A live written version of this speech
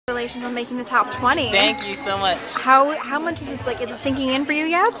congratulations on making the top 20. Thank you so much. How much is this, like, is it sinking in for you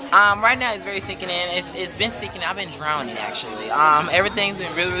yet? Right now it's very sinking in. It's been sinking. I've been drowning actually. Everything's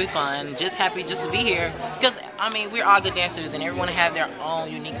been really fun. Just happy just to be here because I mean we're all good dancers and everyone have their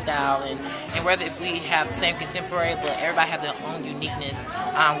own unique style and whether if we have the same contemporary, but everybody have their own uniqueness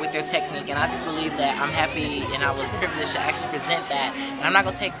with their technique. And I just believe that I'm happy and I was privileged to actually present that. And I'm not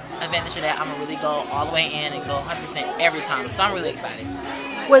gonna take advantage of that. I'm gonna really go all the way in and go 100% every time. So I'm really excited.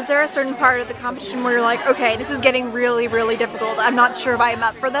 Was there a certain part of the competition where you're like, okay, this is getting really difficult. I'm not sure if I'm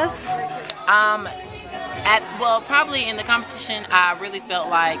up for this? Well, probably in the competition, I really felt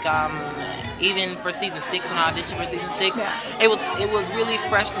like even for season 6 when I auditioned for season 6, yeah. it was really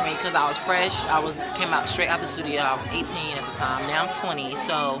fresh for me because I was fresh. Came out straight out the studio. I was 18 at the time. Now I'm 20,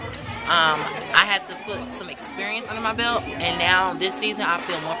 so I had to put some experience under my belt. And now this season, I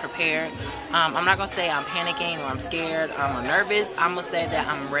feel more prepared. I'm not gonna say I'm panicking or I'm scared or nervous. I'm gonna say that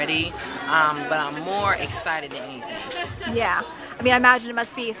I'm ready, but I'm more excited than anything. Yeah. I mean, I imagine it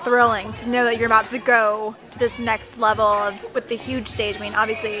must be thrilling to know that you're about to go to this next level with the huge stage. I mean,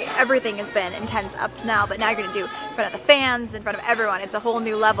 obviously everything has been intense up to now, but now you're going to do in front of the fans, in front of everyone. It's a whole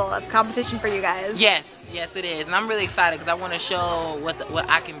new level of competition for you guys. Yes, yes it is. And I'm really excited because I want to show what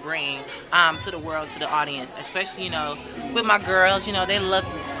I can bring to the world, to the audience, especially, you know, with my girls, you know, they love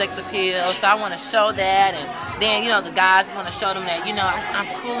sex appeal, so I want to show that. And then, you know, the guys want to show them that, you know, I'm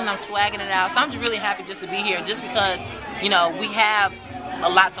cool and I'm swagging it out. So I'm just really happy just to be here just because, you know, we have a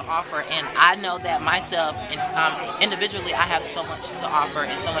lot to offer, and I know that myself, and individually, I have so much to offer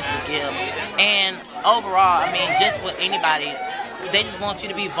and so much to give. And overall, I mean, just with anybody, they just want you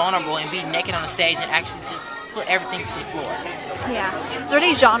to be vulnerable and be naked on the stage and actually just put everything to the floor. Yeah. Is there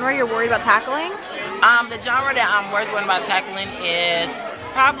any genre you're worried about tackling? The genre that I'm worried about tackling is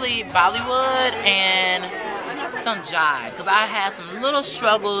probably Bollywood and some jive, because I had some little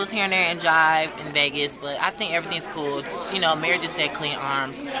struggles here and there in jive in Vegas, but I think everything's cool. Just, you know, Mary just said clean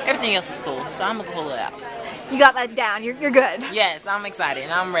arms. Everything else is cool, so I'm gonna pull it out. You got that down. You're good. Yes, I'm excited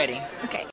and I'm ready. Okay.